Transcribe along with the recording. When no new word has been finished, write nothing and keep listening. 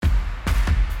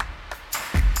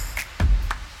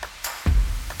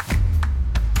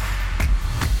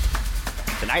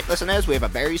Tonight, listeners, we have a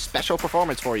very special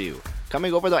performance for you.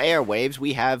 Coming over the airwaves,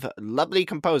 we have lovely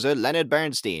composer Leonard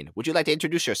Bernstein. Would you like to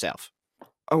introduce yourself?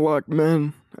 I like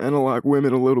men and I like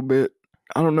women a little bit.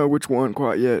 I don't know which one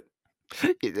quite yet.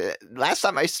 Last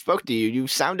time I spoke to you, you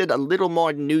sounded a little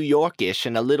more New Yorkish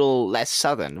and a little less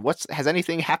Southern. Has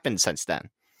anything happened since then?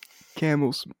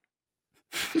 Camels.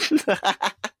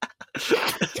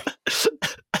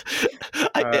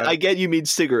 I get you mean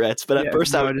cigarettes, but at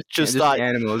first I just thought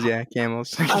animals. Yeah,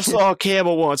 camels. I saw a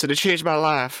camel once and it changed my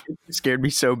life. It scared me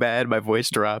so bad, my voice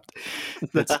dropped.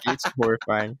 It's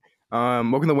horrifying.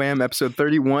 Welcome to WAM episode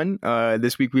 31.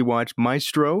 This week we watched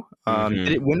Maestro. Did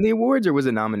it win the awards or was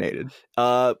it nominated?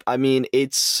 I mean,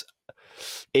 it's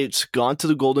gone to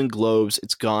the Golden Globes.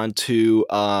 It's gone to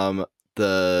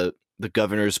the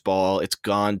Governor's Ball. It's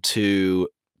gone to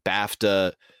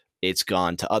BAFTA. It's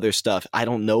gone to other stuff. I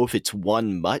don't know if it's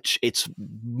won much. It's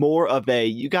more of a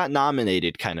you got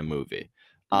nominated kind of movie.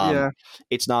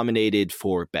 It's nominated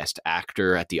for Best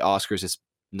Actor at the Oscars. It's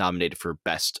nominated for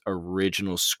Best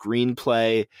Original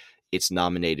Screenplay. It's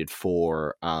nominated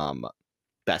for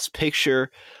Best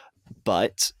Picture,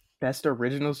 but Best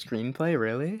Original Screenplay,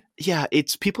 really? Yeah,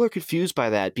 people are confused by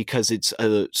that because it's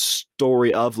a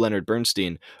story of Leonard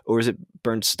Bernstein, or is it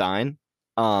Bernstein?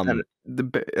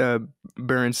 The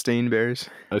Bernstein Bears.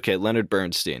 Okay, Leonard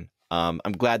Bernstein. I'm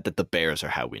glad that the Bears are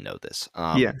how we know this.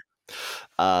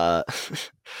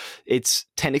 It's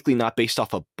technically not based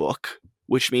off a book,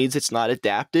 which means it's not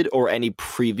adapted or any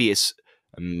previous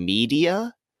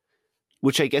media,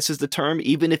 which I guess is the term,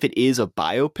 even if it is a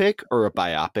biopic or a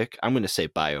biopic. I'm going to say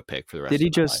biopic for the rest of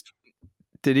my life.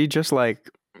 Did he just like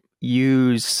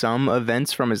use some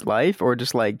events from his life or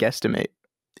just like guesstimate?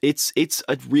 It's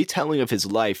a retelling of his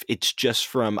life. It's just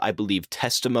from, I believe,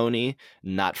 testimony,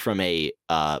 not from a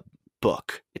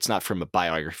book. It's not from a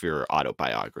biography or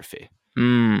autobiography.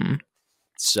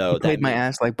 So he played my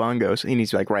ass like bongos, and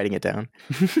he's like writing it down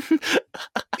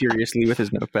furiously with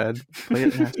his notepad.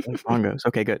 Played my ass like bongos.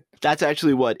 Okay, good. That's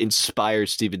actually what inspired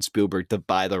Steven Spielberg to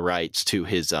buy the rights to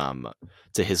his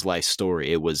life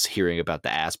story. It was hearing about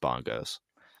the ass bongos.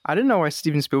 I didn't know why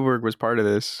Steven Spielberg was part of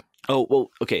this. Oh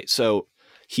well, okay, so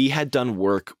he had done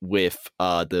work with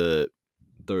the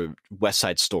West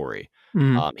Side Story.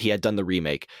 He had done the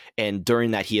remake, and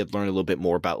during that he had learned a little bit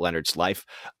more about Leonard's life.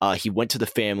 He went to the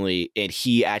family and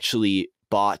he actually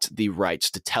bought the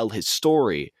rights to tell his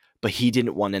story, but he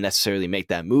didn't want to necessarily make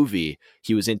that movie.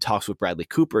 He was in talks with Bradley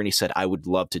Cooper and he said, I would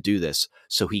love to do this.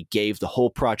 So he gave the whole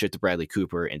project to Bradley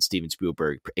Cooper and Steven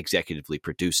Spielberg executively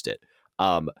produced it.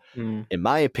 In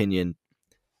my opinion,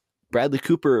 Bradley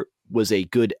Cooper was a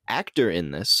good actor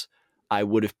in this. I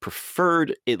would have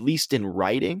preferred, at least in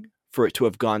writing, for it to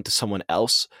have gone to someone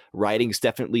else. Writing is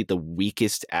definitely the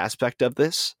weakest aspect of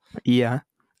this. Yeah,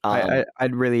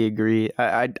 I'd really agree.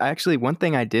 I actually, one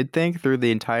thing I did think through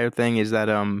the entire thing is that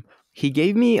he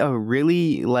gave me a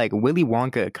really like Willy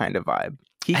Wonka kind of vibe.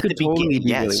 He could totally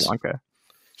be Willy Wonka.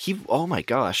 Oh my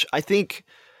gosh. I think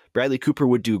Bradley Cooper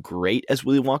would do great as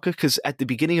Willy Wonka because at the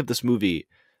beginning of this movie,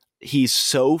 he's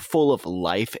so full of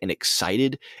life and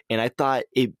excited. And I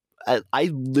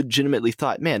legitimately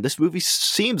thought, man, this movie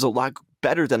seems a lot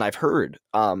better than I've heard,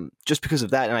 just because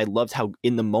of that. And I loved how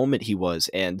in the moment he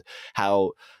was and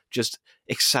how just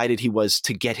excited he was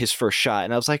to get his first shot.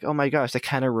 And I was like, oh my gosh, that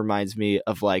kind of reminds me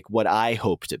of like what I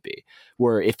hope to be,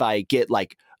 where if I get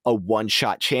like a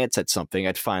one-shot chance at something,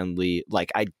 I'd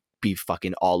be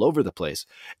fucking all over the place.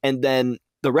 And then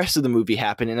the rest of the movie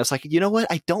happened and I was like, you know what?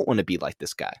 I don't want to be like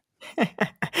this guy.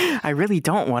 I really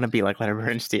don't want to be like Leonard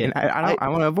Bernstein. I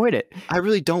want to avoid it. I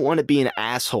really don't want to be an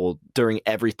asshole during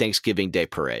every Thanksgiving Day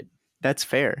parade. That's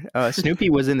fair.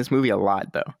 Snoopy was in this movie a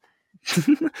lot, though.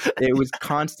 It was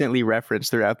constantly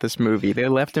referenced throughout this movie. They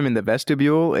left him in the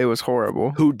vestibule. It was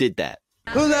horrible. Who did that?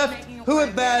 Who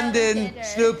abandoned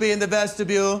Snoopy in the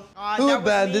vestibule? Who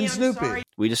abandoned Snoopy?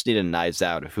 We just need a Knives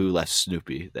Out of who left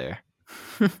Snoopy there.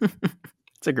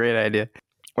 It's a great idea.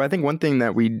 Well, I think one thing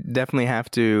that we definitely have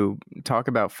to talk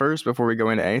about first before we go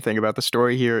into anything about the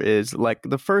story here is like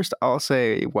the first, I'll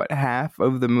say, half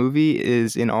of the movie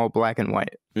is in all black and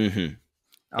white. Mm-hmm.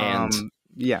 And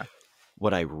yeah,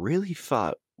 what I really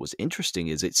thought was interesting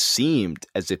is it seemed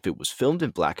as if it was filmed in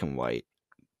black and white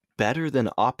better than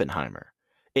Oppenheimer,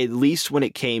 at least when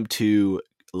it came to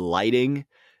lighting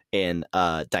and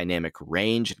dynamic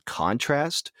range and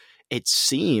contrast. It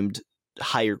seemed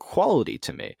higher quality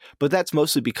to me, but that's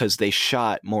mostly because they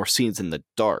shot more scenes in the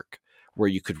dark where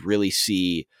you could really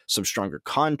see some stronger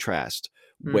contrast,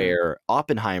 where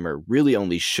Oppenheimer really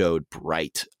only showed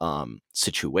bright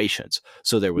situations,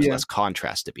 so there was less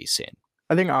contrast to be seen.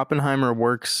 I think Oppenheimer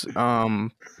works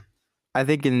I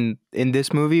think in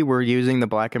this movie we're using the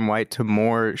black and white to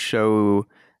more show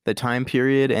the time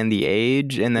period and the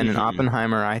age, and then in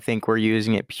Oppenheimer I think we're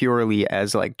using it purely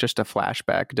as like just a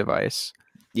flashback device.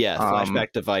 Yeah,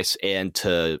 flashback device and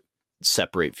to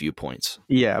separate viewpoints.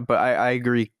 Yeah, but I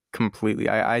agree completely.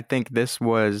 I think this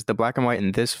was the black and white,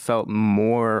 and this felt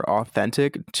more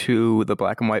authentic to the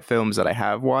black and white films that I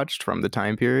have watched from the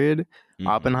time period.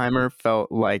 Oppenheimer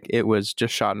felt like it was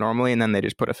just shot normally and then they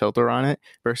just put a filter on it,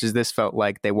 versus this felt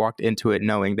like they walked into it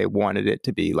knowing they wanted it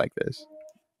to be like this.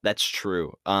 That's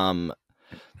true.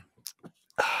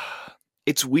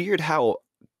 It's weird how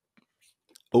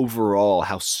overall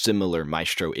how similar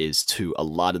Maestro is to a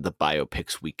lot of the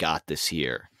biopics we got this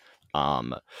year.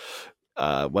 What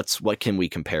can we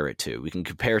compare it to? We can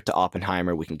compare it to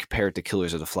Oppenheimer. We can compare it to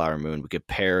Killers of the Flower Moon. We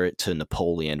compare it to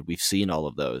Napoleon. We've seen all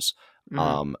of those.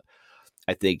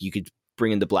 I think you could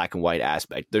bring in the black and white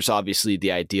aspect. There's obviously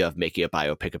the idea of making a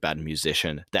biopic about a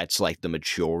musician. That's like the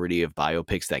majority of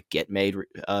biopics that get made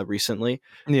recently.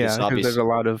 Yeah, because there's a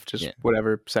lot of just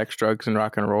whatever sex, drugs, and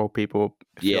rock and roll people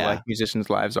feel like musicians'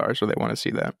 lives are, so they want to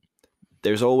see that.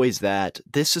 There's always that.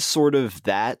 This is sort of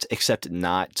that, except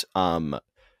not,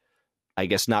 I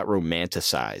guess, not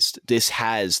romanticized. This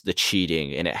has the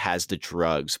cheating and it has the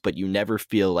drugs, but you never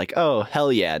feel like, oh,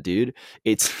 hell yeah, dude.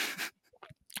 It's...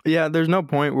 Yeah, there's no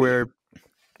point where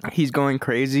he's going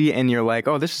crazy and you're like,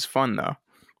 oh, this is fun though.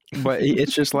 But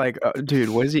it's just like, dude,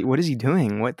 what is he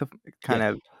doing? What the kind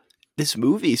of... This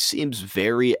movie seems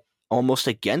very almost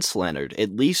against Leonard,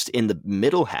 at least in the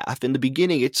middle half. In the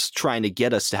beginning, it's trying to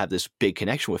get us to have this big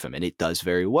connection with him, and it does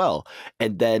very well.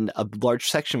 And then a large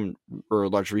section, or a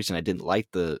large reason I didn't like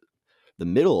the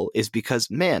middle, is because,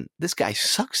 man, this guy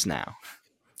sucks now.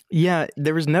 Yeah,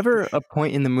 there was never a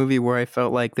point in the movie where I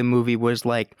felt like the movie was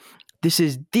like, this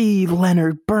is the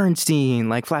Leonard Bernstein,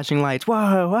 like flashing lights,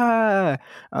 whoa, wah.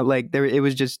 It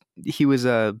was just, he was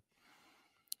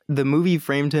the movie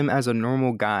framed him as a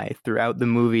normal guy throughout the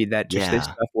movie that just this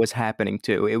stuff was happening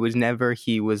to. It was never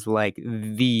he was like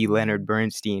the Leonard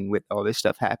Bernstein with all this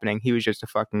stuff happening. He was just a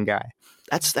fucking guy.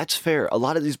 That's fair. A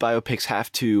lot of these biopics have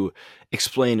to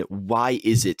explain why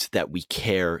is it that we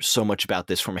care so much about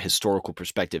this from a historical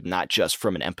perspective, not just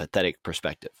from an empathetic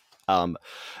perspective.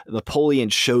 Napoleon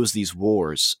shows these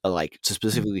wars, like to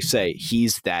specifically say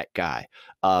he's that guy.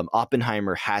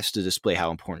 Oppenheimer has to display how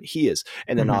important he is.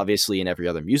 And then obviously in every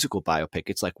other musical biopic,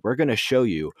 it's like, we're going to show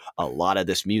you a lot of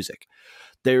this music.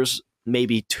 There's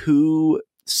maybe 2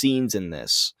 scenes in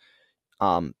this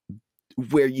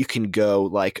where you can go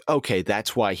like, okay,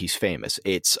 that's why he's famous.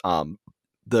 It's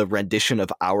the rendition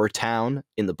of Our Town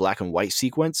in the black and white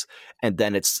sequence, and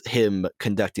then it's him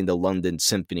conducting the London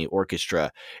Symphony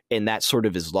Orchestra, and that sort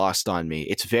of is lost on me.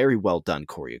 It's very well done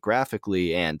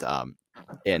choreographically and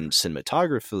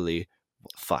cinematographically.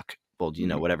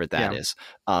 Whatever that is.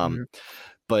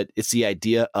 But it's the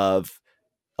idea of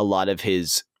a lot of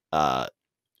his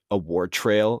award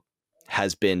trail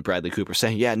has been Bradley Cooper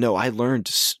saying, yeah, no, I learned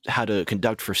how to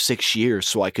conduct for 6 years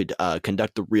so I could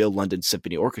conduct the real London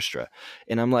Symphony Orchestra.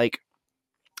 And I'm like,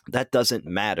 that doesn't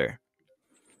matter.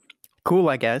 Cool,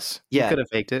 I guess. Yeah. You could have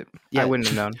faked it. Yeah. I wouldn't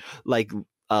have known. Like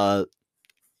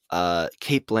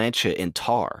Cate Blanchett in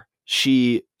Tar.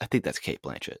 I think that's Cate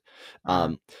Blanchett.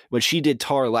 When she did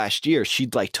Tar last year, she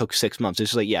like took 6 months.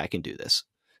 It's like, yeah, I can do this.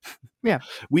 Yeah.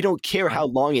 We don't care how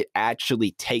long it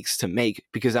actually takes to make,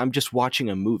 because I'm just watching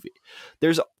a movie.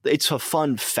 It's a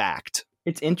fun fact.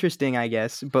 It's interesting, I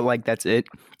guess, but like, that's it.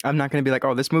 I'm not going to be like,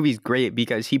 oh, this movie's great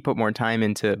because he put more time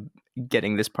into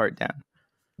getting this part down.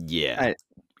 Yeah.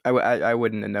 I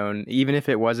wouldn't have known. Even if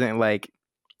it wasn't like,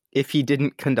 if he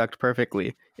didn't conduct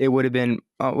perfectly, it would have been,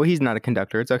 oh, well, he's not a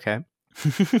conductor. It's okay.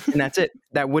 And that's it.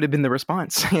 That would have been the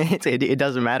response. It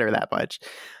doesn't matter that much.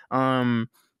 One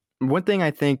thing I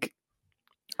think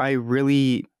let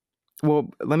me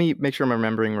make sure I'm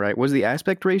remembering right. Was the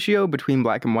aspect ratio between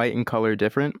black and white and color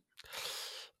different?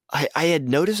 I had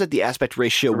noticed that the aspect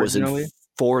ratio originally was in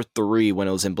 4:3 when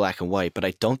it was in black and white, but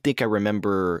I don't think I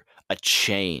remember a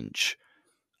change.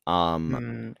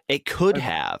 It could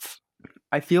have.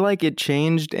 I feel like it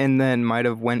changed and then might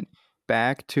have went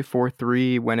back to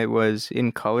 4:3 when it was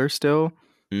in color still.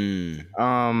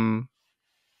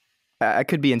 I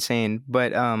could be insane,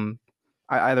 but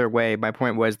either way, my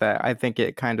point was that I think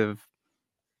it kind of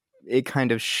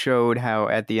showed how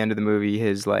at the end of the movie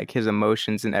his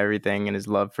emotions and everything and his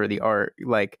love for the art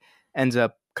like ends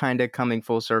up kind of coming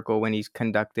full circle when he's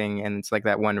conducting, and it's like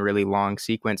that one really long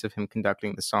sequence of him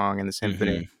conducting the song and the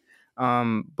symphony.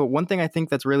 But one thing I think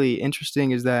that's really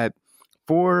interesting is that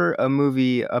for a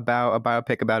movie about a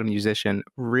biopic about a musician,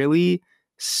 really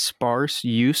sparse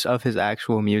use of his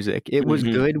actual music. It was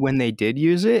Mhm. good when they did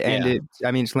use it, and Yeah.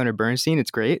 it's Leonard Bernstein,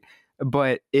 it's great,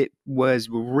 but it was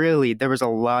really, there was a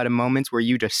lot of moments where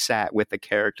you just sat with the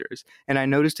characters. And I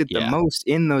noticed it the Yeah. most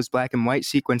in those black and white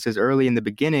sequences early in the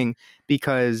beginning,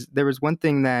 because there was one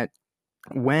thing that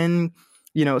when,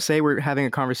 say we're having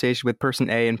a conversation with person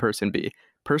A and person B.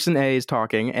 Person A is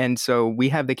talking, and so we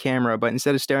have the camera, but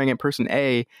instead of staring at person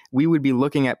A, we would be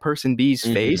looking at person B's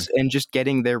Mhm. face and just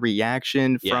getting their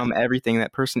reaction Yeah. from everything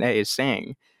that person A is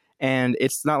saying. And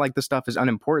it's not like the stuff is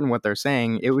unimportant what they're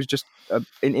saying. It was just an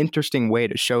interesting way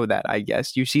to show that, I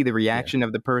guess. You see the Yeah. reaction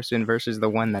of the person versus the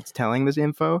one that's telling this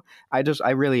info.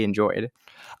 I really enjoyed.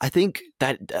 I think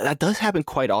that does happen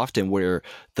quite often, where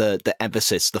the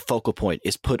emphasis, the focal point,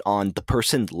 is put on the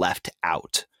person left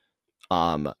out.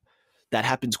 That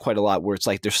happens quite a lot, where it's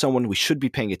like there's someone we should be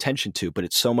paying attention to, but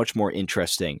it's so much more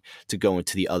interesting to go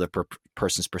into the other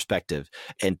person's perspective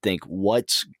and think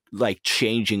what's like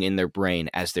changing in their brain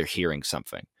as they're hearing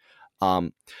something.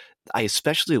 Um, I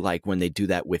especially like when they do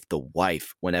that with the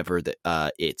wife, whenever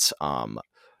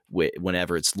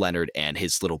whenever it's Leonard and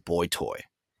his little boy toy.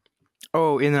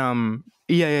 Oh, in on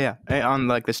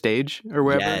like the stage or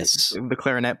wherever, Yes. the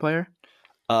clarinet player.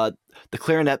 Uh, the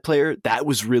clarinet player, that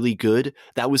was really good.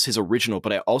 That was his original,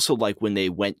 but I also like when they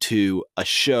went to a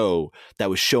show that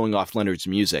was showing off Leonard's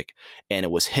music, and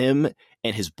it was him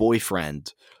and his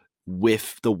boyfriend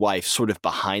with the wife sort of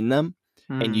behind them,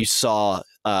 and you saw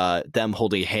them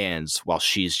holding hands while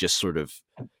she's just sort of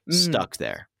stuck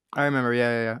there. I remember.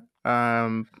 Yeah.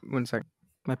 1 sec.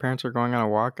 My parents are going on a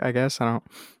walk, I guess. I don't.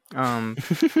 I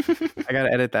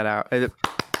gotta edit that out. There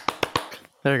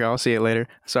you go. I'll see it later.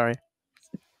 Sorry.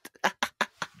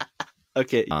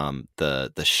 Okay.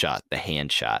 The shot, the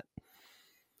hand shot.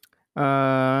 The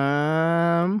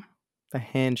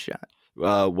hand shot.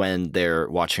 When they're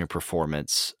watching a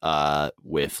performance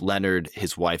with Leonard,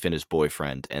 his wife, and his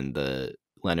boyfriend, and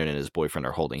Leonard and his boyfriend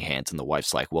are holding hands, and the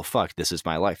wife's like, well, fuck, this is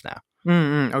my life now.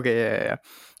 Okay,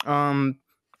 yeah.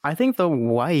 I think the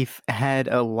wife had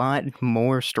a lot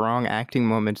more strong acting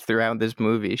moments throughout this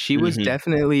movie. She was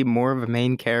definitely more of a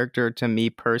main character to me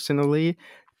personally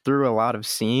through a lot of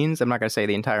scenes. I'm not going to say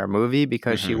the entire movie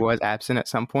because she was absent at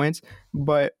some points,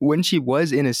 but when she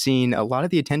was in a scene, a lot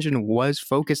of the attention was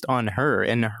focused on her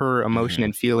and her emotion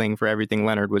and feeling for everything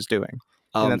Leonard was doing.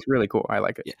 And that's really cool. I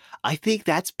like it. Yeah. I think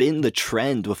that's been the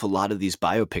trend with a lot of these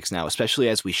biopics now, especially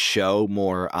as we show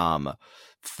more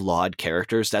flawed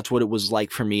characters. That's what it was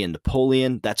like for me in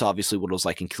Napoleon. That's obviously what it was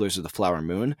like in Killers of the Flower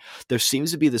Moon. There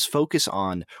seems to be this focus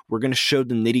on, we're going to show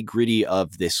the nitty gritty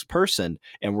of this person,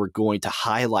 and we're going to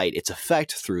highlight its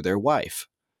effect through their wife.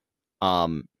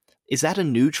 Is that a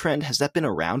new trend? Has that been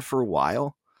around for a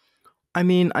while? I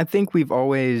mean, I think we've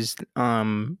always,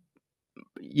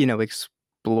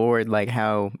 explored like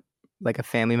how like a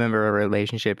family member or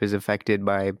relationship is affected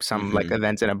by some like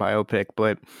events in a biopic,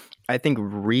 but I think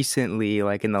recently,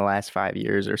 like in the last 5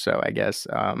 years or so, I guess,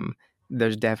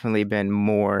 there's definitely been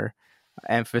more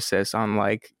emphasis on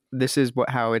like, this is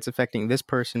how it's affecting this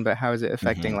person, but how is it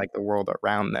affecting like the world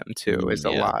around them too? Is a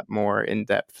lot more in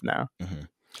depth now.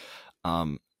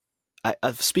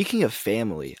 Speaking of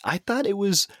family, I thought it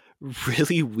was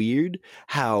really weird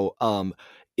how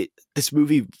this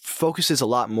movie focuses a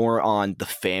lot more on the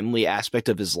family aspect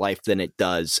of his life than it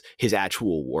does his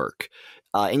actual work.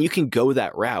 And you can go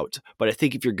that route, but I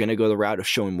think if you're going to go the route of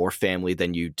showing more family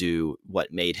than you do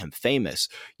what made him famous,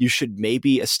 you should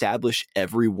maybe establish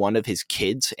every one of his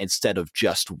kids instead of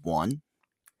just one.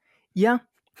 Yeah,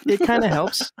 it kind of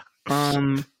helps.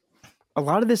 A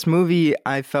lot of this movie,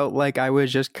 I felt like I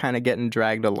was just kind of getting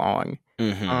dragged along.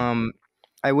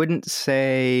 I wouldn't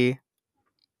say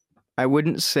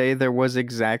there was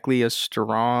exactly a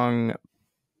strong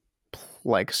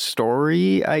like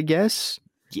story, I guess.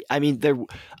 I mean,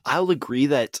 I'll agree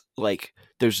that like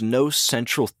there's no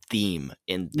central theme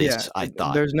in this. I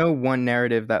thought there's no one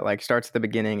narrative that like starts at the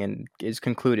beginning and is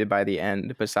concluded by the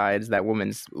end, besides that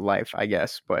woman's life, I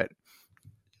guess. But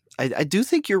I do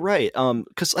think you're right.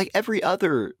 Because like every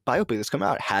other biopic that's come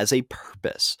out has a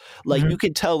purpose. Like you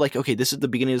can tell, like, okay, this is the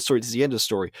beginning of the story, this is the end of the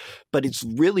story, but it's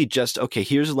really just, okay,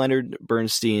 here's Leonard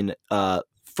Bernstein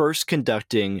first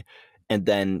conducting, and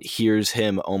then here's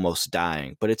him almost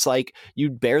dying. But it's like, you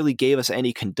barely gave us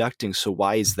any conducting, so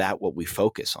why is that what we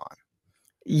focus on?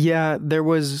 Yeah, there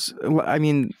was, I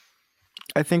mean,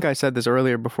 I think I said this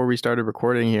earlier before we started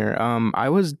recording here. I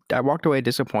walked away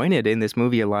disappointed in this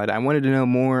movie a lot. I wanted to know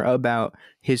more about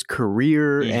his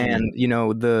career and,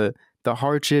 the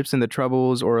hardships and the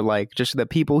troubles, or like just the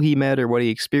people he met or what he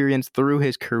experienced through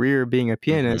his career being a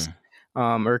pianist,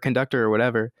 or conductor or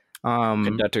whatever.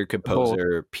 Conductor,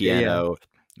 composer, piano.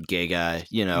 Gay guy,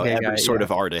 Gay every guy, sort yeah.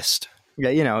 of artist.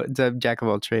 Yeah, it's a jack of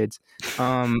all trades.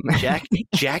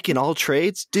 Jack in all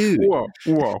trades, dude.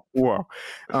 Whoa.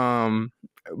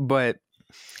 But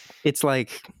it's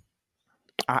like,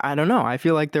 I don't know. I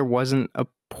feel like there wasn't a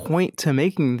point to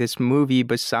making this movie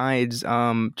besides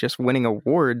just winning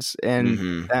awards,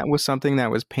 and that was something that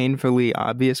was painfully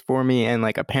obvious for me and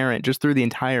like apparent just through the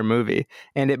entire movie.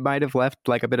 And it might have left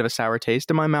like a bit of a sour taste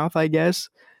in my mouth, I guess.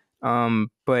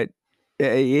 But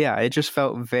yeah, it just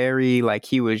felt very like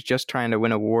he was just trying to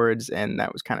win awards, and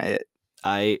that was kind of it.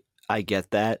 I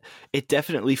get that. It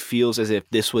definitely feels as if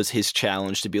this was his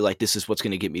challenge to be like, this is what's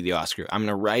going to get me the Oscar. I'm going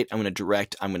to write, I'm going to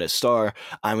direct, I'm going to star,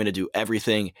 I'm going to do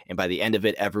everything. And by the end of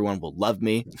it, everyone will love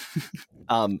me.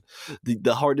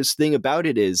 The hardest thing about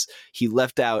it is he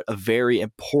left out a very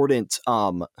important,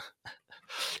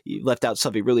 he left out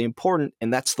something really important,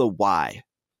 and that's the why.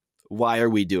 Why are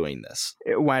we doing this?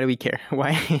 Why do we care?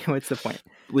 Why? What's the point?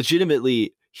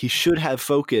 Legitimately, he should have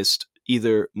focused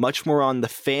either much more on the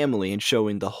family and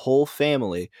showing the whole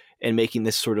family and making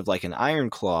this sort of like an Iron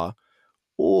Claw,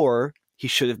 or he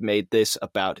should have made this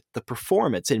about the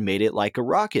performance and made it like a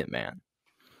Rocket Man.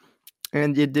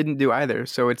 And it didn't do either.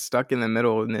 So it's stuck in the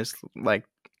middle in this like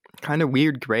kind of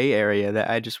weird gray area that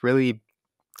I just really,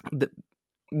 the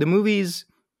movie's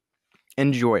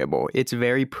enjoyable. It's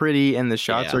very pretty and the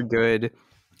shots are good.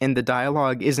 And the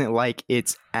dialogue isn't like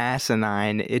it's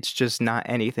asinine. It's just not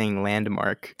anything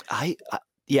landmark.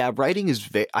 Writing is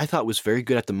I thought was very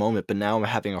good at the moment, but now I'm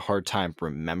having a hard time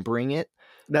remembering it.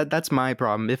 That's my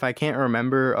problem. If I can't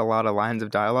remember a lot of lines of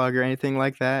dialogue or anything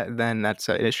like that, then that's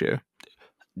an issue.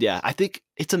 Yeah, I think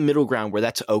it's a middle ground where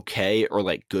that's okay or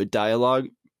like good dialogue.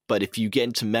 But if you get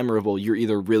into memorable, you're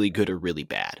either really good or really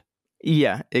bad.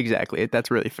 Yeah, exactly. That's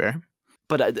really fair.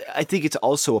 But I think it's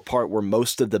also a part where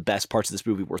most of the best parts of this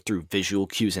movie were through visual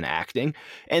cues and acting.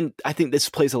 And I think this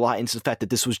plays a lot into the fact that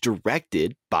this was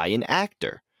directed by an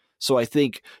actor. So I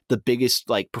think the biggest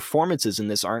like performances in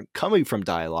this aren't coming from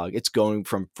dialogue. It's going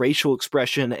from facial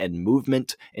expression and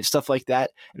movement and stuff like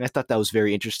that. And I thought that was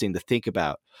very interesting to think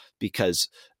about because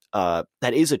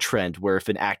that is a trend where if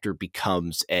an actor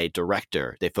becomes a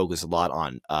director, they focus a lot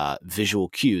on visual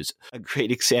cues. A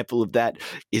great example of that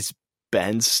is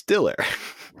Ben Stiller.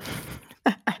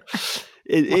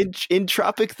 in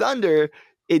Tropic Thunder,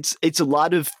 it's a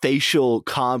lot of facial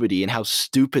comedy and how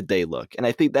stupid they look, and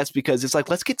I think that's because it's like,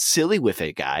 let's get silly with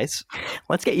it, guys.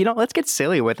 Let's get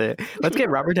silly with it. Let's get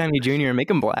Robert Downey Jr. and make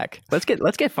him black. Let's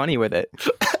get funny with it.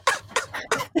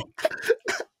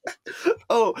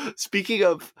 Oh, speaking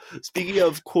of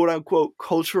quote unquote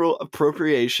cultural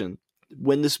appropriation.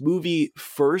 When this movie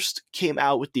first came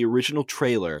out with the original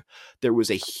trailer, there was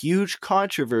a huge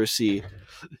controversy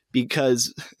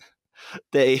because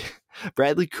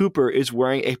Bradley Cooper is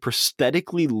wearing a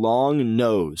prosthetically long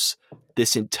nose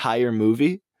this entire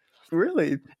movie.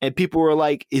 Really? And people were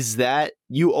like, is that,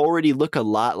 you already look a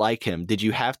lot like him. Did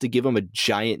you have to give him a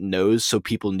giant nose so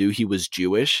people knew he was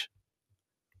Jewish?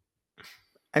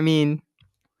 I mean,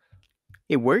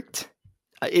 it worked.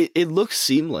 It looks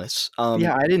seamless.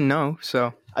 Yeah, I didn't know.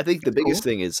 So I think the biggest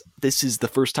thing is this is the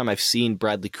first time I've seen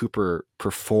Bradley Cooper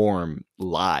perform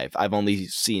live. I've only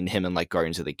seen him in like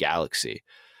Guardians of the Galaxy.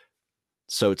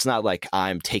 So it's not like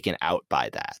I'm taken out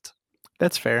by that.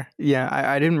 That's fair. Yeah,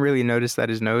 I didn't really notice that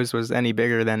his nose was any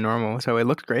bigger than normal. So it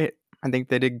looked great. I think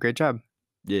they did a great job.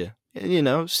 Yeah.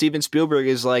 And, Steven Spielberg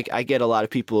is like, I get a lot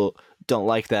of people don't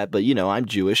like that, but, I'm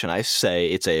Jewish and I say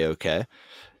it's A-okay.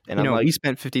 And I'm like, we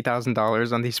spent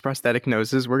 $50,000 on these prosthetic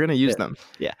noses. We're going to use them.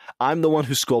 Yeah. I'm the one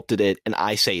who sculpted it, and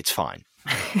I say it's fine.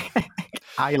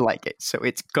 I like it, so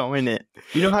it's going in.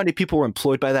 You know how many people were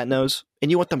employed by that nose? And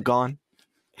you want them gone?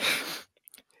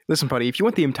 Listen, buddy, if you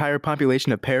want the entire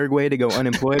population of Paraguay to go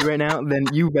unemployed right now, then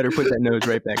you better put that nose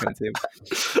right back on the table.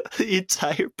 The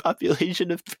entire population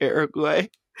of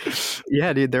Paraguay?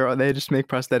 Yeah, dude, they just make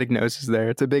prosthetic noses there.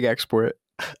 It's a big export.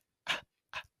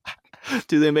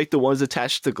 Do they make the ones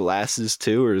attached to glasses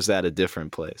too, or is that a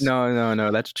different place?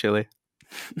 No, that's Chile.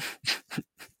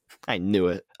 I knew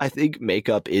it. I think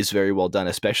makeup is very well done,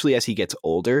 especially as he gets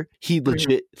older. He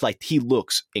he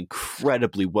looks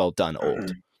incredibly well done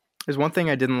old. There's one thing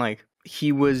I didn't like.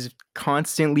 He was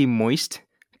constantly moist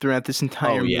throughout this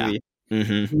entire movie.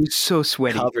 Mm-hmm. He was so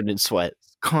sweaty. Covered in sweat.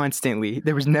 Constantly.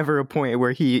 There was never a point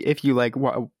where if you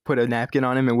put a napkin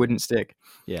on him, it wouldn't stick.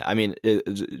 Yeah, I mean,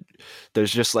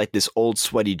 there's just like this old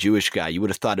sweaty Jewish guy. You would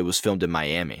have thought it was filmed in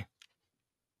Miami.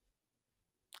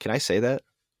 Can I say that?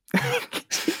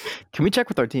 Can we check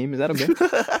with our team? Is that okay?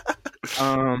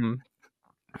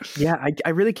 Yeah, I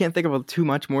really can't think of too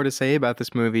much more to say about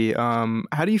this movie.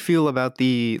 How do you feel about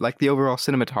the overall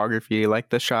cinematography, like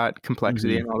the shot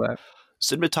complexity Mhm. and all that?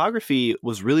 Cinematography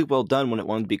was really well done when it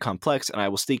wanted to be complex, and I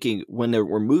was thinking when there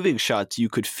were moving shots, you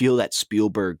could feel that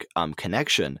Spielberg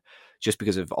connection just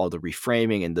because of all the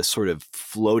reframing and the sort of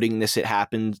floatingness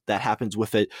that happens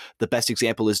with it. The best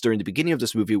example is during the beginning of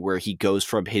this movie where he goes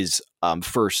from his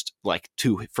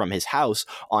from his house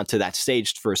onto that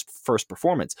staged first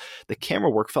performance. The camera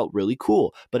work felt really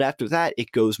cool, but after that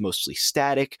it goes mostly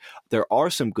static. There are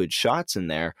some good shots in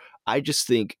there. I just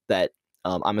think that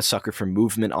I'm a sucker for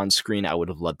movement on screen. I would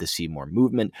have loved to see more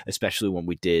movement, especially when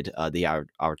we did the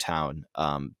Our Town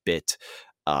bit,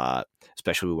 uh,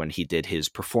 especially when he did his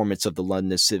performance of the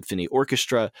London Symphony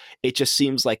Orchestra. It just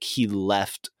seems like he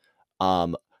left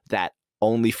that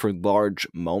only for large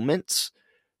moments,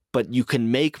 but you can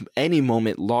make any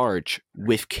moment large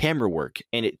with camera work,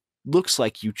 and it looks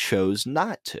like you chose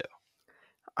not to.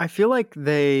 I feel like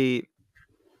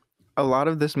a lot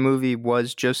of this movie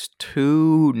was just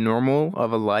too normal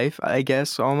of a life, I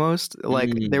guess, almost.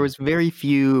 Like there was very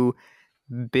few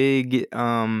big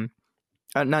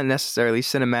not necessarily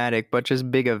cinematic, but just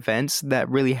big events that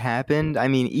really happened. I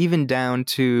mean, even down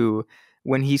to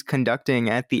when he's conducting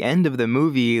at the end of the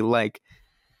movie, like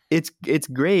it's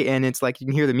great, and it's like you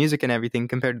can hear the music and everything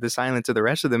compared to the silence of the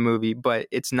rest of the movie, but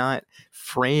it's not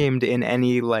framed in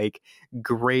any like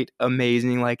great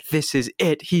amazing like this is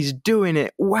it, he's doing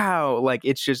it, wow. Like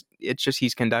it's just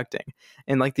he's conducting.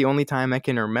 And like the only time I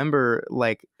can remember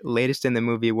like latest in the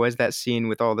movie was that scene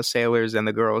with all the sailors and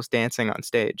the girls dancing on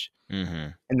stage.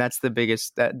 Mm-hmm. And that's the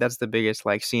biggest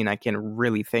like scene I can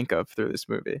really think of through this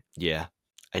movie. Yeah.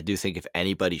 I do think if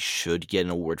anybody should get an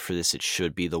award for this, it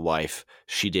should be the wife.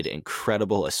 She did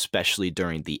incredible, especially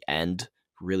during the end.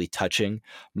 Really touching.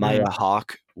 Maya Mhm.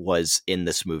 Hawke was in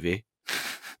this movie.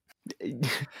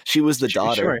 She was the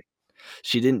daughter. Sure.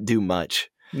 She didn't do much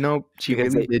Nope, she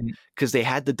because really didn't. they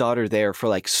had the daughter there for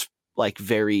like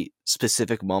very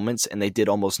specific moments, and they did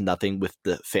almost nothing with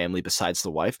the family besides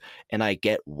the wife. And I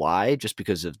get why, just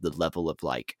because of the level of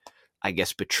like, I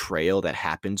guess, betrayal that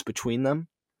happens between them.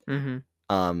 Mhm.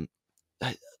 Um,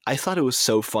 I thought it was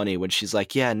so funny when she's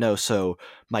like, "Yeah, no, so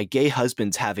my gay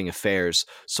husband's having affairs,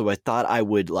 so I thought I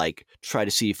would like try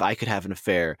to see if I could have an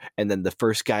affair, and then the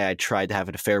first guy I tried to have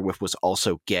an affair with was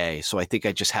also gay, so I think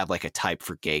I just have like a type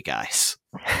for gay guys."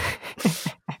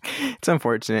 It's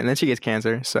unfortunate. And then she gets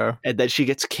cancer, so And then she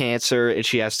gets cancer and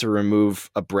she has to remove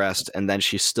a breast, and then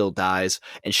she still dies,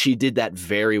 and she did that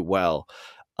very well.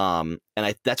 And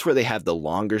that's where they have the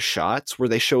longer shots where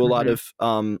they show a lot Mhm.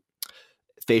 of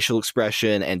facial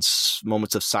expression and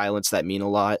moments of silence that mean a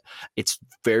lot. It's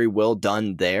very well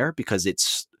done there because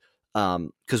it's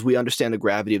because we understand the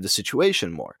gravity of the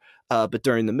situation more. But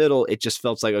during the middle, it just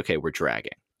felt like, okay, we're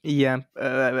dragging. Yeah,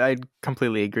 I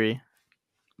completely agree.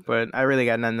 But I really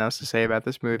got nothing else to say about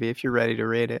this movie if you're ready to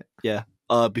rate it. Yeah.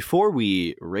 Before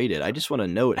we rate it, I just want to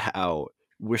note how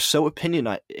we're so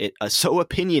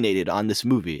opinionated on this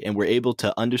movie, and we're able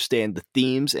to understand the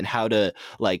themes and how to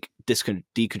like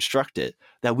deconstruct it,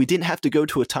 that we didn't have to go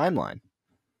to a timeline.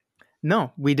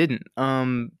 No, we didn't.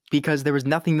 Because there was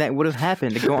nothing that would have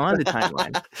happened to go on the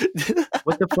timeline.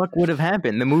 What the fuck would have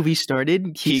happened? The movie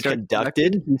started, he He starts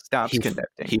conducted. conducting, he stops He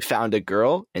conducting. he found a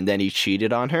girl, and then he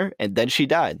cheated on her, and then she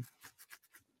died.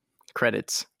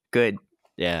 Credits. Good.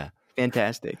 Yeah.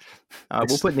 Fantastic.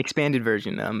 We'll put an expanded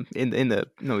version in the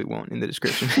no we won't in the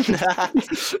description.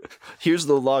 Here's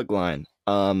the log line.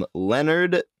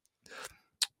 Leonard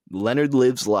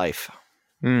lives life.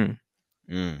 Mm,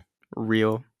 Mm.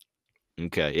 real.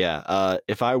 Okay, yeah.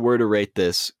 If I were to rate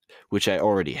this, which I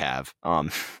already have,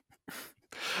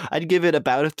 I'd give it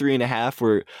about a 3.5.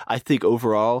 Where I think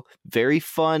overall very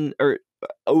fun. Or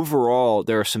overall,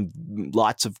 there are some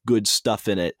lots of good stuff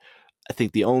in it. I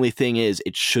think the only thing is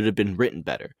it should have been written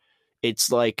better.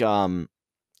 It's like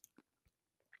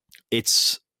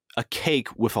it's a cake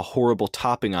with a horrible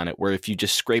topping on it, where if you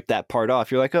just scrape that part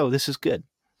off, you're like, oh, this is good.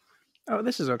 Oh,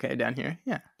 this is okay down here.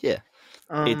 Yeah. Yeah.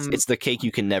 Um, It's the cake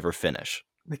you can never finish.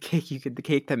 the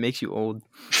cake that makes you old.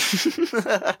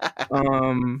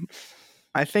 Um,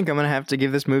 I think I'm gonna have to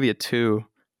give this movie a 2.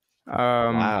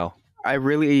 Wow. I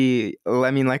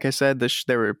mean, like I said,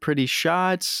 there were pretty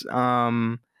shots.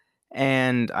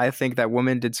 And I think that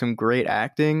woman did some great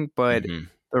acting, but Mm-hmm.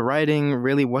 the writing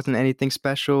really wasn't anything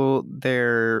special.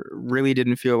 There really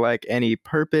didn't feel like any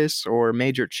purpose or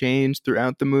major change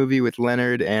throughout the movie with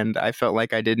Leonard, and I felt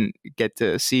like I didn't get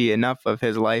to see enough of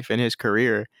his life and his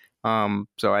career.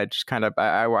 So I just kind of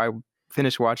I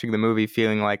finished watching the movie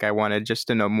feeling like I wanted just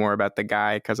to know more about the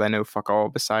guy because I know fuck all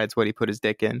besides what he put his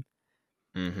dick in.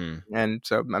 Mm-hmm. And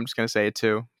so I'm just gonna say it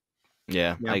too.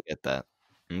 Yeah, Yeah. I get that.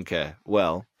 Okay,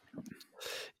 well,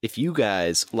 if you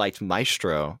guys liked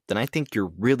Maestro, then I think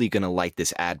you're really gonna like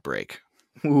this ad break.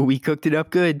 Ooh, we cooked it up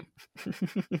good.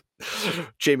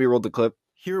 Jamie rolled the clip.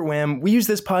 Here at WAM, we use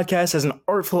this podcast as an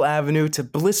artful avenue to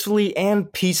blissfully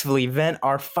and peacefully vent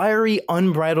our fiery,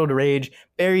 unbridled rage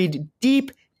buried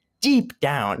deep, deep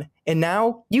down. And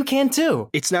now you can too.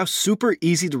 It's now super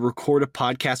easy to record a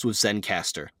podcast with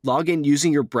Zencaster. Log in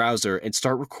using your browser and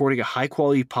start recording a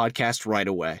high-quality podcast right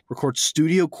away. Record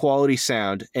studio-quality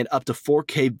sound and up to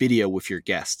 4K video with your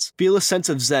guests. Feel a sense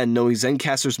of zen knowing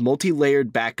Zencaster's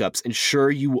multi-layered backups ensure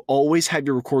you will always have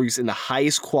your recordings in the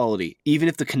highest quality, even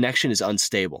if the connection is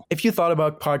unstable. If you thought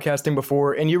about podcasting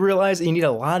before and you realize that you need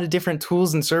a lot of different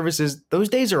tools and services, those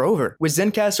days are over. With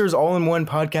Zencaster's all-in-one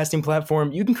podcasting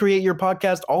platform, you can create your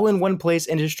podcast all in one place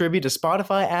and distribute to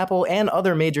Spotify, Apple, and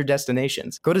other major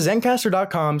destinations. Go to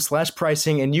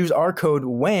Zencaster.com/pricing and use our code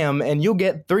WAM and you'll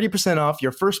get 30% off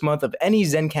your first month of any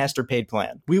Zencaster paid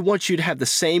plan. We want you to have the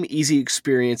same easy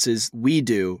experiences we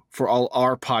do for all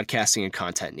our podcasting and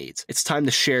content needs. It's time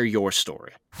to share your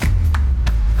story.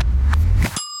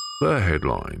 The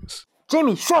headlines.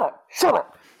 Jamie, shut up! Shut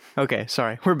up! Okay,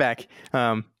 sorry. We're back.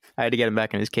 I had to get him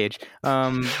back in his cage.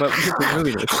 But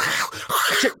movie news.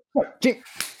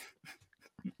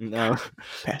 No.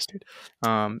 Bastard.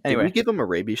 Did Anyway. we give him a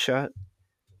rabies shot?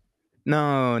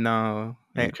 No.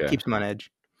 It Okay. keeps him on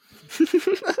edge.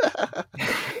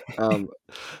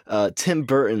 Tim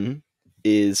Burton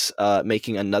is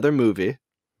making another movie.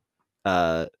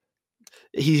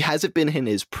 He hasn't been in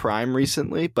his prime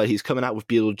recently, but he's coming out with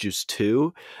Beetlejuice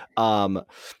 2. And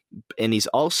he's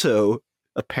also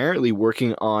apparently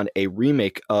working on a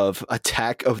remake of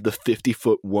Attack of the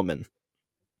 50-Foot Woman.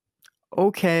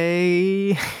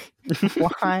 Okay.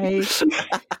 Why?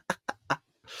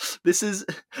 This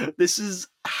is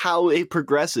how it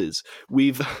progresses.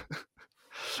 We've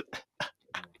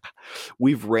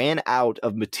ran out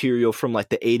of material from like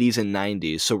the 80s and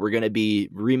 90s, so we're going to be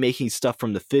remaking stuff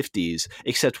from the 50s,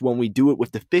 except when we do it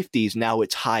with the 50s, now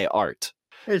it's high art.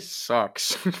 It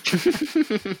sucks.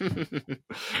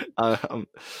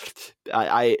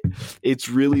 It's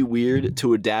really weird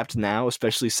to adapt now,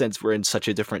 especially since we're in such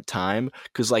a different time.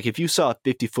 Because like if you saw a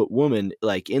 50-foot woman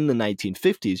like in the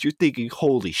 1950s, you're thinking,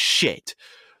 holy shit,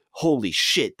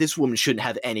 this woman shouldn't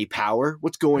have any power.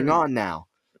 What's going on now?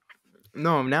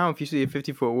 No, now if you see a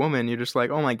 50-foot woman, you're just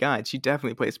like, oh my god, she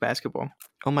definitely plays basketball.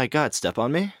 Oh my god, step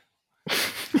on me.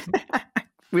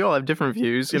 We all have different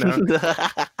views, you know.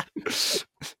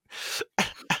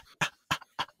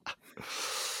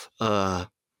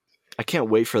 I can't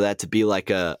wait for that to be like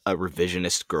a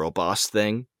revisionist girl boss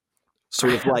thing.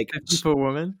 Sort of like 50-foot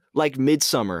woman? Like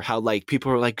Midsummer, how like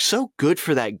people are like, so good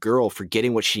for that girl for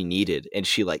getting what she needed, and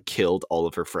she like killed all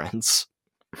of her friends.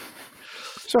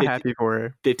 So happy for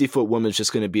her. 50-Foot Woman's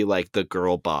just going to be like the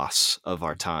girl boss of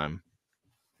our time.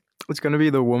 It's going to be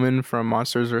the woman from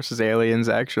Monsters vs. Aliens,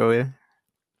 actually.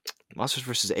 Monsters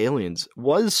vs. Aliens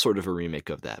was sort of a remake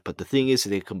of that, but the thing is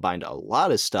they combined a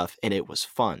lot of stuff and it was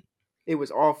fun. It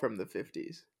was all from the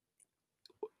 50s.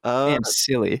 And And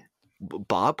silly.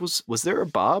 Bob was there a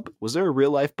Bob? Was there a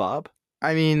real life Bob?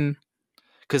 I mean,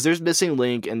 because there's Missing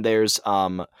Link and there's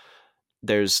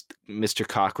Mr.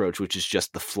 Cockroach, which is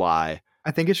just the fly.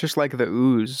 I think it's just like the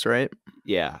ooze, right?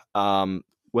 Yeah.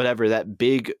 Whatever, that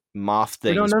big moth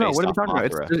thing. No. is What based are we off talking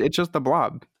about? Mothra. It's just the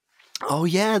blob. Oh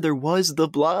yeah, there was the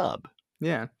Blob.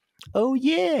 Yeah. Oh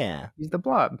yeah. He's the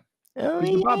blob. Oh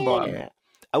He's the Blob. yeah.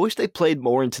 I wish they played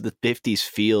more into the 50s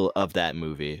feel of that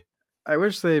movie. I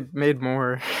wish they made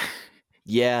more.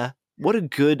 Yeah. What a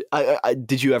good...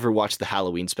 did you ever watch the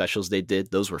Halloween specials they did?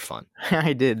 Those were fun.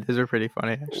 I did. Those are pretty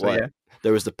funny, actually. What? Yeah.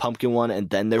 There was the pumpkin one, and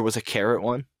then there was a carrot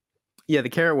one. Yeah, the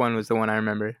carrot one was the one I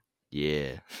remember.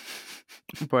 Yeah.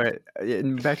 But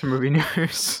back to movie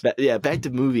news. Back to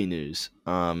movie news.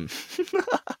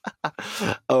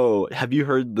 Oh, have you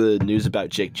heard the news about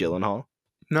Jake Gyllenhaal?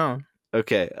 No.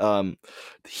 Okay.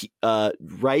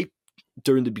 Right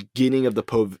during the beginning of the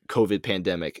COVID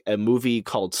pandemic, a movie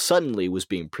called Suddenly was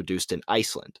being produced in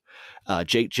Iceland.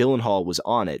 Jake Gyllenhaal was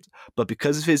on it, but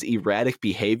because of his erratic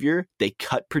behavior, they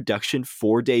cut production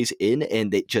 4 days in,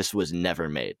 and it just was never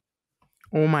made.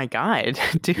 Oh my god,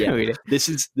 dude. Yeah. This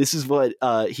is what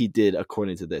he did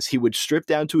according to this. He would strip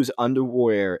down to his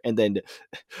underwear and then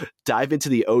dive into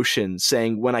the ocean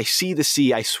saying, "When I see the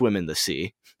sea, I swim in the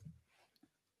sea."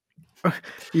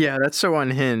 Yeah, that's so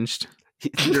unhinged.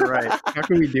 You're right. How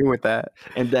can we deal with that?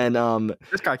 And then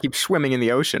This guy keeps swimming in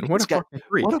the ocean. What a fucking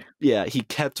freak. He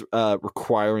kept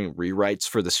requiring rewrites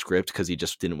for the script because he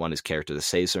just didn't want his character to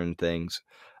say certain things.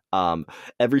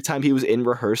 Every time he was in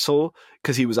rehearsal,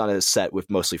 because he was on a set with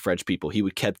mostly French people, he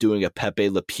would kept doing a Pepe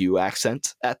Le Pew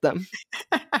accent at them.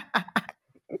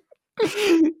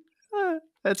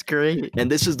 That's great.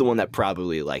 And this is the one that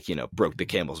probably broke the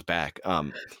camel's back.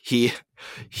 He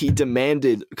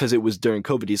demanded, because it was during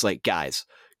COVID, he's like, guys,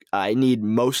 I need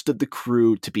most of the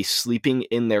crew to be sleeping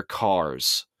in their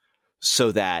cars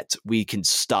so that we can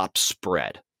stop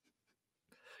spread.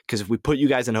 Because if we put you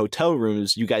guys in hotel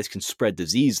rooms, you guys can spread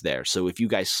disease there. So if you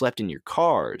guys slept in your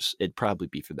cars, it'd probably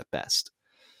be for the best.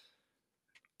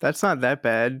 That's not that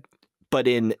bad. But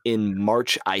in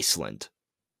March, Iceland.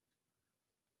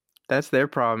 That's their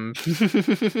problem.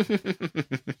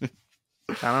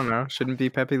 I don't know. Shouldn't be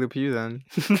Pepe Le Pew then.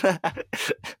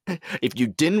 If you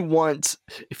didn't want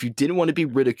to be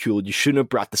ridiculed, you shouldn't have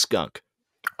brought the skunk.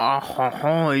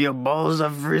 Oh, your balls are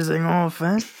freezing off,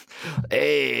 eh?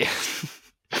 Hey.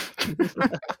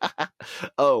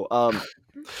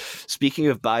 Speaking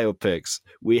of biopics,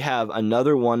 we have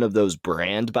another one of those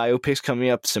brand biopics coming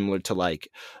up, similar to like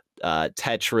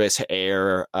Tetris,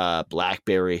 Air,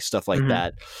 BlackBerry, stuff like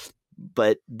that.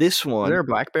 But this one, is there a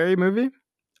BlackBerry movie?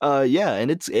 Yeah, and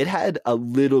it had a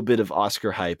little bit of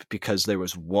Oscar hype because there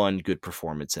was one good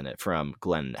performance in it from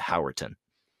Glenn Howerton.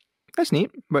 That's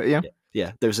neat, but yeah.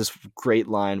 Yeah, there's this great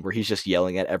line where he's just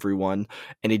yelling at everyone,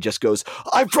 and he just goes,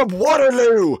 "I'm from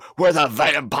Waterloo, where the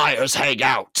vampires hang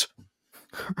out."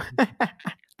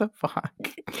 The fuck?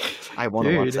 I want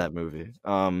to watch that movie.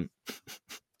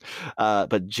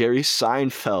 But Jerry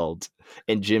Seinfeld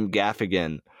and Jim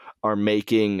Gaffigan are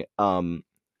making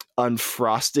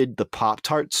Unfrosted the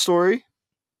Pop-Tart story.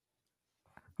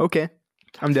 Okay,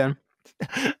 I'm down.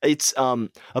 It's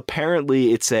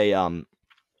apparently it's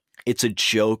a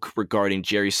joke regarding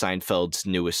Jerry Seinfeld's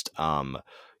newest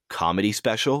comedy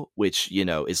special, which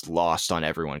is lost on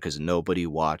everyone because nobody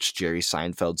watched Jerry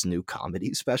Seinfeld's new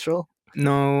comedy special.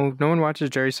 No one watches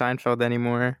Jerry Seinfeld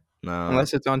anymore. No,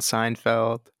 unless it's on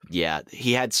Seinfeld. Yeah,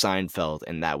 he had Seinfeld,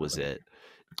 and that was it.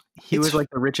 He was like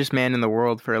the richest man in the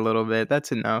world for a little bit.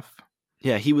 That's enough.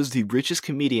 Yeah, he was the richest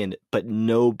comedian, but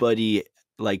nobody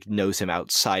knows him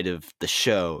outside of the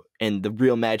show. And the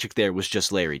real magic there was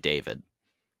just Larry David.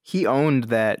 He owned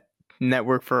that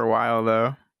network for a while,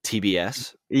 though.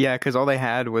 TBS? Yeah, because all they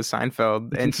had was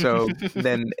Seinfeld. And so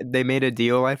then they made a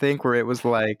deal, I think, where it was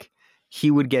like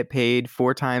he would get paid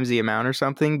 4 times the amount or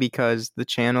something because the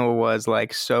channel was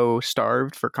so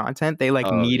starved for content. They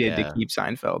needed to keep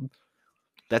Seinfeld.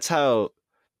 That's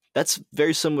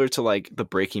very similar to the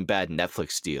Breaking Bad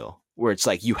Netflix deal, where it's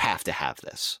you have to have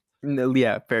this.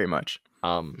 Yeah, very much.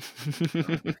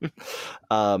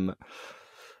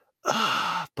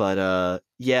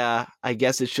 Yeah, I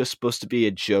guess it's just supposed to be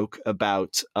a joke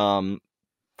about the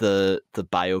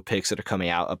biopics that are coming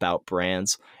out about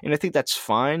brands, and I think that's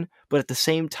fine. But at the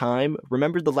same time,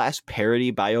 remember the last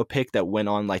parody biopic that went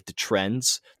on the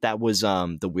trends? That was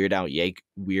the Weird Al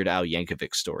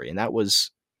Yankovic story, and that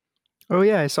was. Oh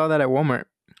yeah, I saw that at Walmart.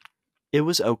 It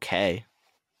was okay.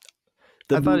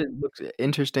 I thought it looked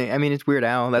interesting. I mean, it's Weird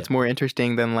Al. That's more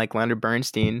interesting than Leonard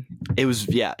Bernstein. It was.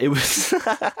 It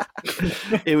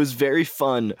was very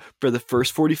fun for the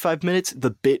first 45 minutes.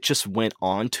 The bit just went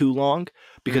on too long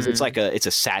because it's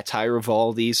a satire of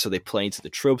all these, so they play into the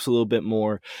tropes a little bit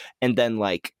more, and then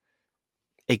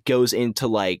it goes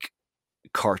into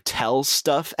cartel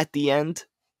stuff at the end,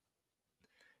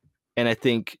 and I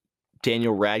think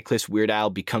Daniel Radcliffe's Weird Al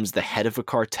becomes the head of a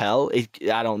cartel.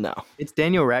 I don't know. It's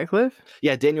Daniel Radcliffe?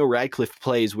 Yeah, Daniel Radcliffe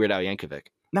plays Weird Al Yankovic.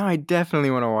 No, I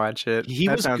definitely want to watch it. He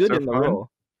was good in the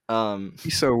role.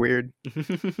 He's so weird.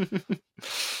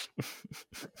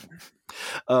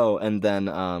 Oh, and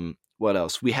then what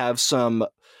else? We have some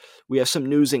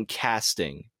news in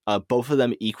casting. Both of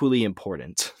them equally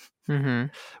important. Mm-hmm.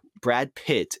 Brad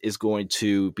Pitt is going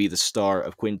to be the star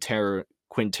of Quentin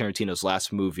Tarantino's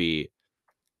last movie,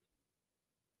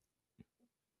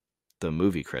 The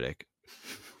Movie Critic.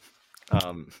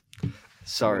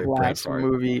 Sorry, last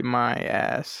movie, my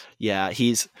ass. Yeah,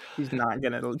 he's not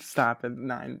gonna stop at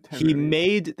 9. 10 he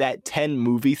made that 10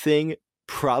 movie thing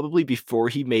probably before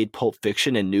he made Pulp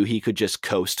Fiction and knew he could just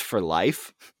coast for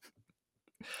life.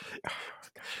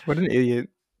 What an idiot.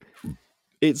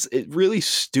 It's really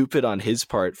stupid on his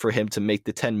part for him to make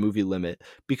the 10 movie limit,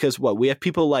 because we have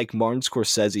people like Martin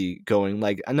Scorsese going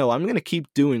no, I'm going to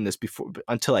keep doing this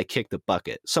until I kick the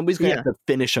bucket. Somebody's going to have to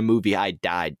finish a movie I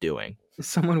died doing.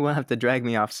 Someone will have to drag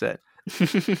me off set. He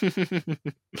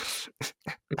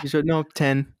said, no,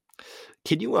 10.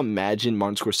 Can you imagine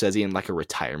Martin Scorsese in a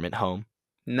retirement home?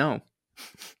 No,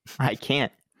 I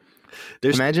can't.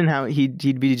 Imagine how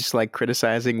he'd be just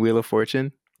criticizing Wheel of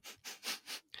Fortune.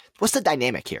 What's the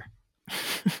dynamic here?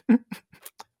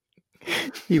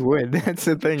 He would. That's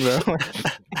the thing, though.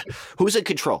 Who's in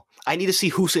control? I need to see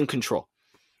who's in control.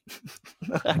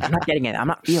 I'm not getting it. I'm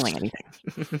not feeling anything.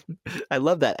 I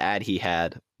love that ad he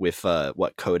had with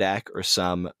Kodak or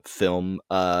some film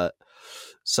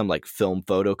film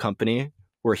photo company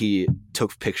where he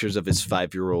took pictures of his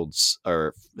 5-year-old's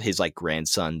or his like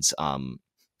grandson's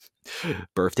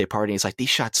birthday party. He's like, these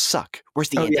shots suck. Where's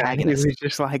the antagonist? He was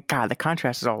just like, God, the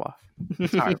contrast is all off.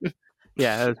 Sorry.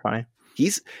 Yeah, that was funny.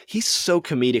 He's so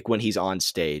comedic when he's on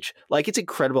stage. Like, it's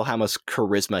incredible how much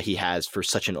charisma he has for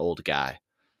such an old guy.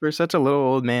 For such a little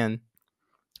old man.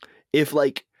 If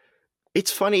like,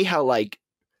 it's funny how like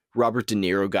Robert De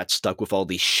Niro got stuck with all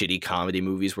these shitty comedy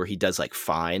movies where he does like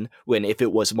fine, when if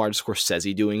it was Martin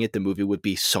Scorsese doing it, the movie would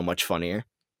be so much funnier.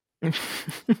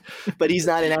 But he's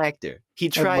not an actor. He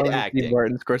tried acting.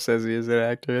 Martin Scorsese is an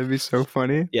actor. It'd be so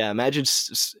funny. Yeah, imagine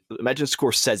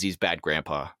Scorsese's bad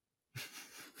grandpa.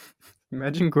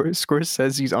 Imagine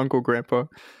Scorsese's uncle grandpa.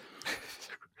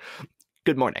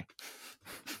 Good morning.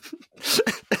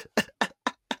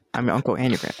 I'm your uncle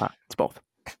and your grandpa. It's both.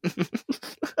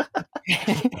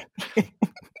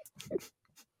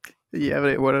 Yeah,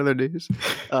 but what other news?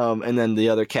 And then the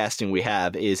other casting we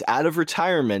have is out of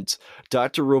retirement,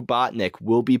 Dr. Robotnik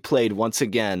will be played once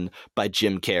again by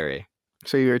Jim Carrey.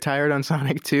 So you retired on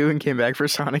Sonic 2 and came back for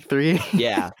Sonic 3?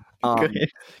 Yeah.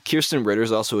 Kirsten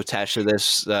Ritter's also attached to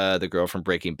this, the girl from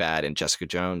Breaking Bad and Jessica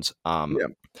Jones.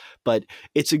 Yep. But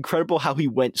it's incredible how he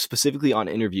went specifically on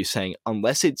interview saying,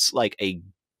 unless it's like a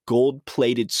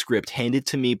gold-plated script handed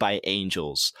to me by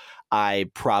angels, I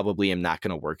probably am not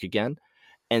going to work again.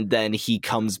 And then he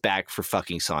comes back for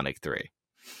fucking Sonic 3.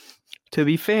 To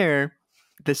be fair,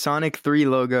 the Sonic 3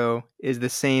 logo is the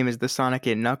same as the Sonic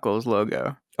and Knuckles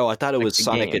logo. Oh, I thought it was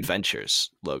Sonic game.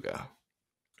 Adventures logo.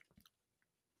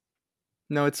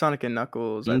 No, it's Sonic and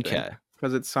Knuckles. Okay.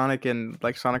 Because it's Sonic and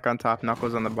like Sonic on top,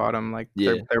 Knuckles on the bottom. Like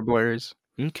Yeah. they're blurs.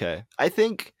 Okay. I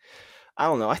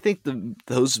don't know. I think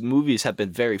those movies have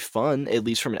been very fun, at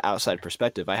least from an outside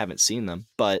perspective. I haven't seen them,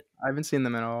 but I haven't seen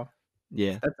them at all.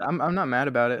 yeah. I'm not mad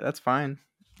about it. That's fine.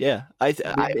 Yeah.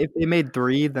 If they made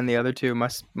 3, then the other 2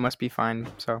 must be fine.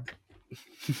 So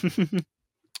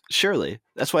surely.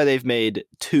 That's why they've made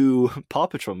 2 Paw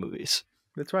Patrol movies.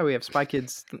 that's why we have Spy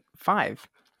Kids 5.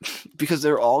 Because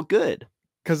they're all good.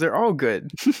 Because they're all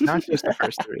good, not just the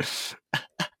first 3.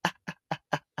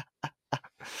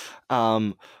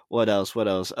 What else?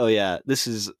 Oh yeah, this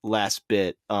is last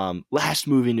bit. Last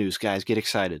movie news, guys. Get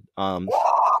excited.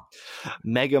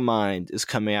 Megamind is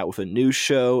coming out with a new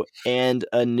show and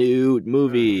a new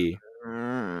movie.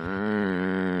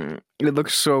 It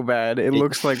looks so bad. It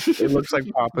looks like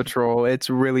Paw Patrol. It's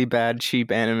really bad,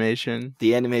 cheap animation.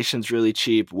 The animation's really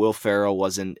cheap. Will Ferrell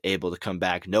wasn't able to come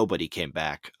back. Nobody came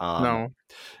back. No.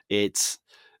 It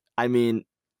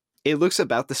looks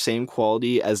about the same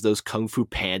quality as those Kung Fu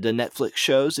Panda Netflix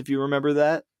shows, if you remember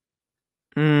that.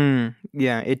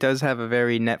 Yeah, it does have a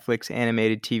very Netflix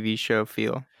animated TV show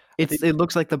feel. It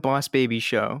looks like the Boss Baby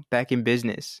show back in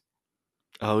business.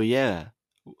 Oh yeah.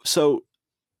 So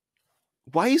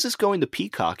why is this going to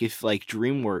Peacock if like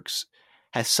DreamWorks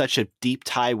has such a deep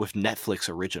tie with Netflix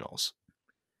originals?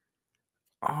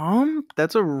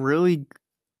 That's a really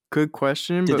good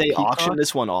question. Did but they Peacock, auction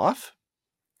this one off?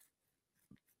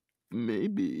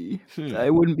 Maybe.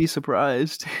 I wouldn't be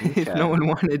surprised if no one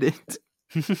wanted it.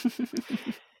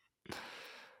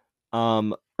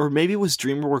 Or maybe it was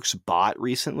DreamWorks bought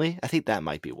recently. I think that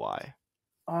might be why.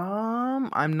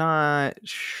 I'm not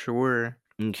sure.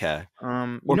 Okay.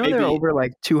 Or maybe there are over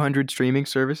like 200 streaming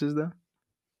services though.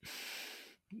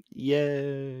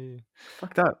 Yay!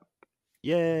 Fucked up.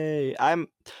 Yay! I'm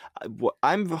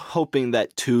hoping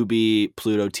that Tubi,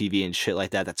 Pluto TV, and shit like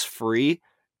that that's free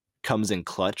comes in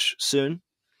clutch soon,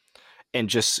 and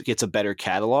just gets a better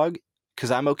catalog. Because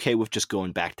I'm okay with just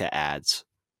going back to ads.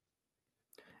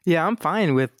 Yeah, I'm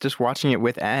fine with just watching it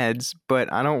with ads,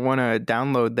 but I don't want to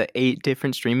download the 8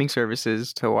 different streaming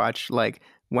services to watch like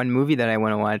one movie that I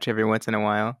want to watch every once in a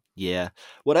while. Yeah.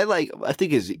 What I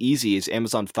think is easy is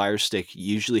Amazon Fire Stick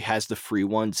usually has the free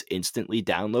ones instantly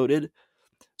downloaded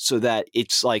so that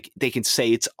it's like they can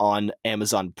say it's on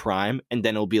Amazon Prime and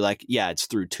then it'll be like, yeah, it's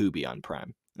through Tubi on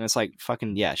Prime. And it's like,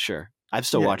 fucking, yeah, sure. I'm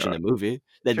still watching the movie.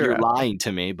 Then Sure. you're lying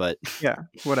to me, but Yeah,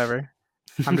 whatever.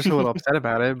 I'm just a little upset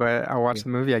about it, but I'll watch the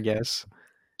movie, I guess.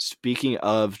 speaking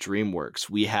of DreamWorks,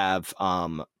 we have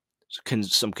some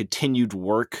continued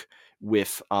work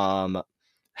with How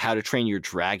to Train Your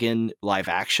Dragon live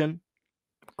action.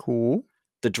 Cool.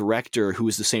 The director, who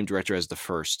is the same director as the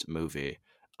first movie,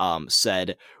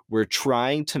 said, we're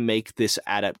trying to make this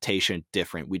adaptation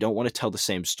different. We don't want to tell the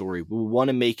same story. We want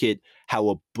to make it how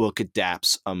a book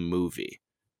adapts a movie,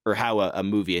 or how a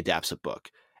movie adapts a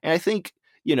book. And I think,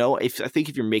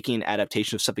 if you're making an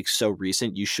adaptation of something so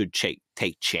recent, you should take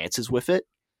chances with it.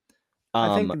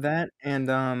 I think that, and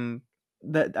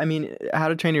How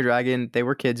to Train Your Dragon, they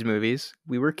were kids movies.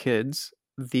 We were kids.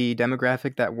 The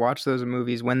demographic that watched those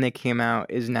movies when they came out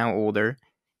is now older.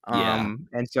 Yeah.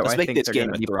 And so Let's I make think this they're Game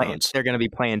going to of be playing. Thrones. They're going to be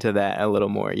playing to that a little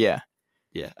more. Yeah.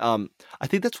 Yeah. I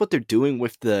think that's what they're doing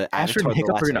with the Astrid Avatar: and The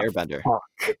Hiccup Last are gonna Airbender.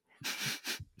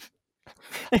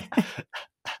 fuck.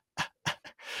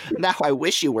 Now I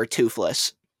wish you were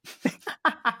toothless.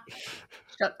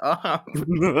 Shut up.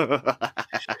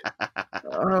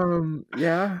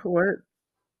 Yeah. What?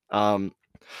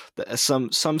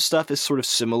 Some stuff is sort of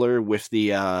similar with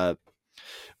the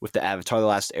Avatar: The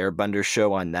Last Airbender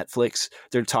show on Netflix.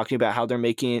 They're talking about how they're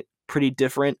making it pretty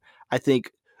different. I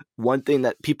think one thing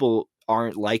that people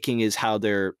aren't liking is how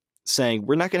they're saying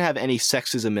we're not going to have any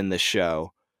sexism in this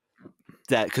show,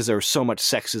 that because there was so much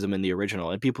sexism in the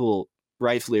original, and people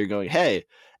rightfully are going, hey,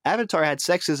 Avatar had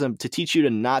sexism to teach you to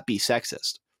not be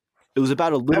sexist. It was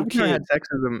about a little Avatar kid. had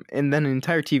sexism, and then an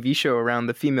entire TV show around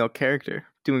the female character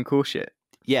doing cool shit.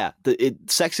 Yeah,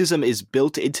 sexism is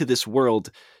built into this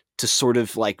world to sort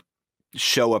of like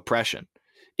show oppression.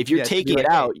 If you're taking it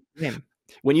out,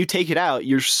 when you take it out,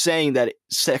 you're saying that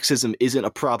sexism isn't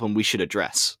a problem we should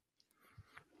address.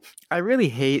 I really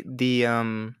hate the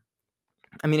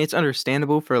it's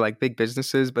understandable for like big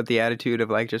businesses, but the attitude of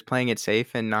like just playing it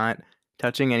safe and not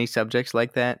touching any subjects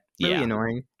like that, really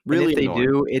annoying. Really, and if annoying. they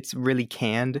do, it's really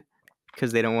canned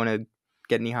because they don't want to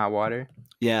get any hot water.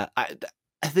 Yeah,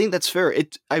 I think that's fair.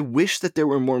 I wish that there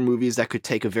were more movies that could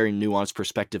take a very nuanced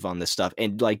perspective on this stuff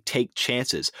and like take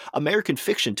chances. American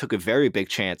Fiction took a very big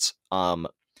chance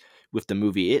with the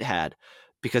movie it had,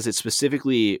 because it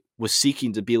specifically was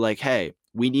seeking to be like, hey,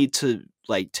 we need to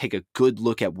like take a good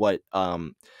look at what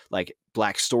like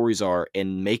Black stories are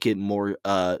and make it more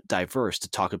diverse to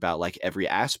talk about like every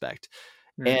aspect.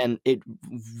 And it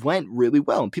went really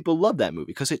well, and people loved that movie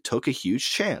because it took a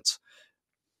huge chance.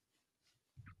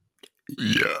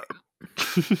 Yeah.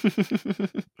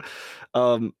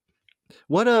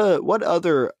 What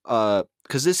other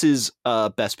because this is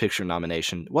Best Picture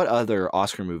nomination, what other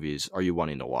Oscar movies are you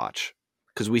wanting to watch?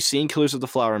 Because we've seen Killers of the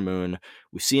Flower Moon,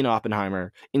 we've seen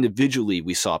Oppenheimer. Individually,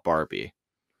 we saw Barbie.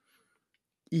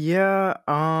 Yeah,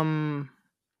 I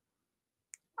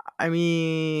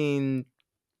mean,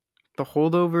 The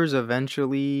Holdovers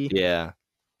eventually. Yeah.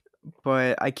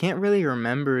 But I can't really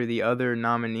remember the other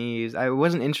nominees. I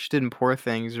wasn't interested in Poor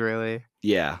Things, really.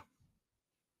 Yeah.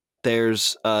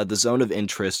 There's The Zone of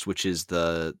Interest, which is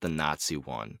the Nazi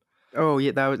one. Oh,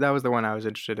 yeah, that was the one I was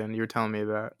interested in. You were telling me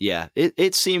about. Yeah,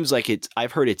 it seems like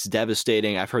I've heard it's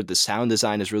devastating. I've heard the sound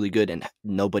design is really good, and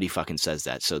nobody fucking says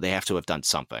that, so they have to have done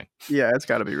something. Yeah, it's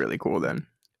got to be really cool then.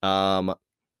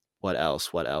 What else?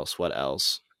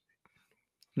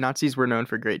 Nazis were known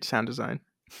for great sound design.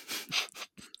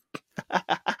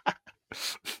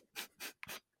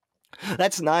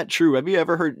 That's not true. Have you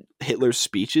ever heard Hitler's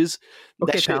speeches?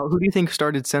 Okay, pal, who do you think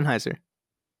started Sennheiser?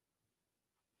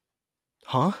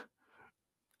 Huh?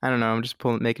 I don't know. I'm just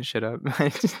making shit up. I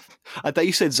thought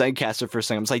you said Zencastr for a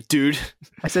second. I was like, dude.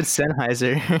 I said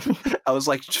Sennheiser. I was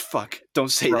like, fuck, don't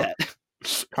say that.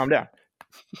 Calm down.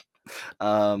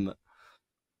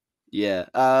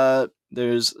 Yeah.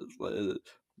 There's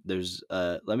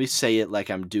let me say it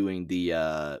like I'm doing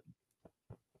the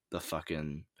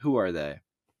fucking, who are they?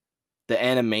 The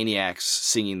Animaniacs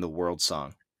singing the world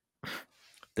song.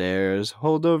 There's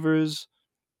Holdovers,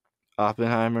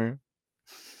 Oppenheimer,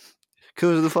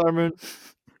 Killers of the Flower Moon,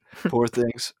 Poor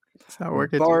Things, It's not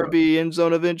working. Barbie, and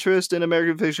Zone of Interest, in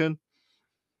American Fiction.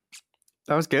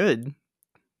 That was good.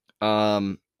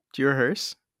 Do you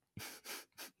rehearse?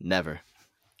 Never.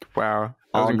 Wow.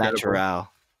 All natural.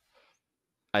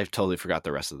 I totally forgot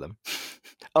the rest of them.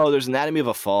 Oh, there's Anatomy of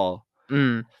a Fall.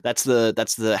 That's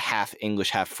the half English,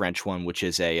 half French one, which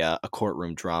is a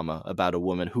courtroom drama about a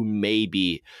woman who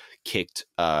maybe kicked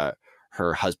her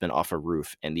husband off a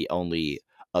roof, and the only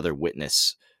other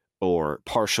witness or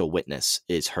partial witness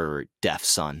is her deaf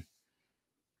son.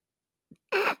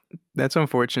 That's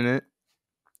unfortunate.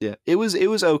 Yeah, it was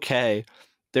okay.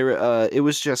 It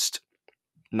was just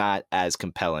not as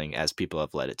compelling as people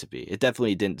have led it to be. It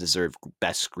definitely didn't deserve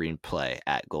best screenplay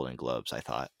at Golden Globes, I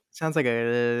thought. Sounds like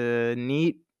a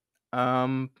neat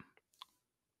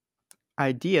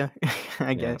idea,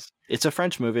 I guess. It's a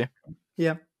French movie.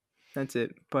 Yeah, that's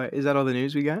it. But is that all the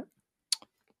news we got?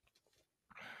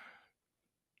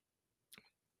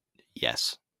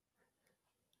 Yes.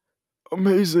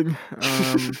 Amazing.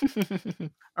 All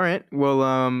right.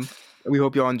 Well, we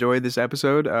hope you all enjoyed this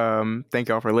episode. Thank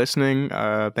y'all for listening.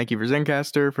 Thank you for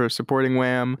Zencaster for supporting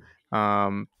WAM.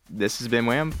 This has been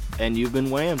WAM. And you've been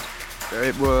whammed. All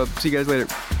right. Well, see you guys later.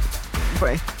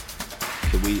 Bye.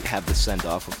 Could we have the send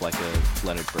off with like a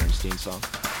Leonard Bernstein song?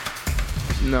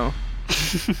 No.